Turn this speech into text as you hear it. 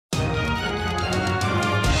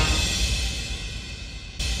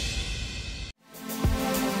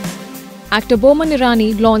Actor Boman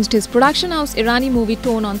Irani launched his production house Irani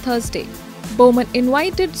Movietone on Thursday. Boman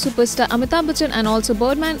invited superstar Amitabh Bachchan and also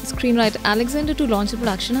Birdman screenwriter Alexander to launch the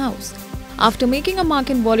production house. After making a mark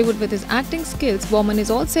in Bollywood with his acting skills, Boman is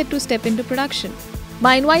all set to step into production.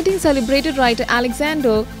 By inviting celebrated writer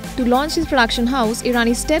Alexander to launch his production house,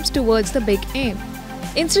 Irani steps towards the big aim.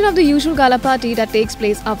 Instead of the usual gala party that takes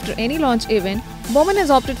place after any launch event, Boman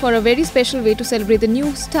has opted for a very special way to celebrate the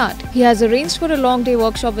new start. He has arranged for a long-day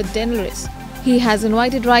workshop with Dinelaris. He has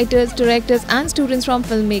invited writers, directors and students from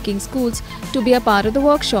filmmaking schools to be a part of the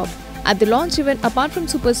workshop. At the launch event, apart from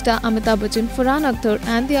superstar Amitabh Bachchan, Farhan Akhtar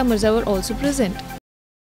and Dia Mirza were also present.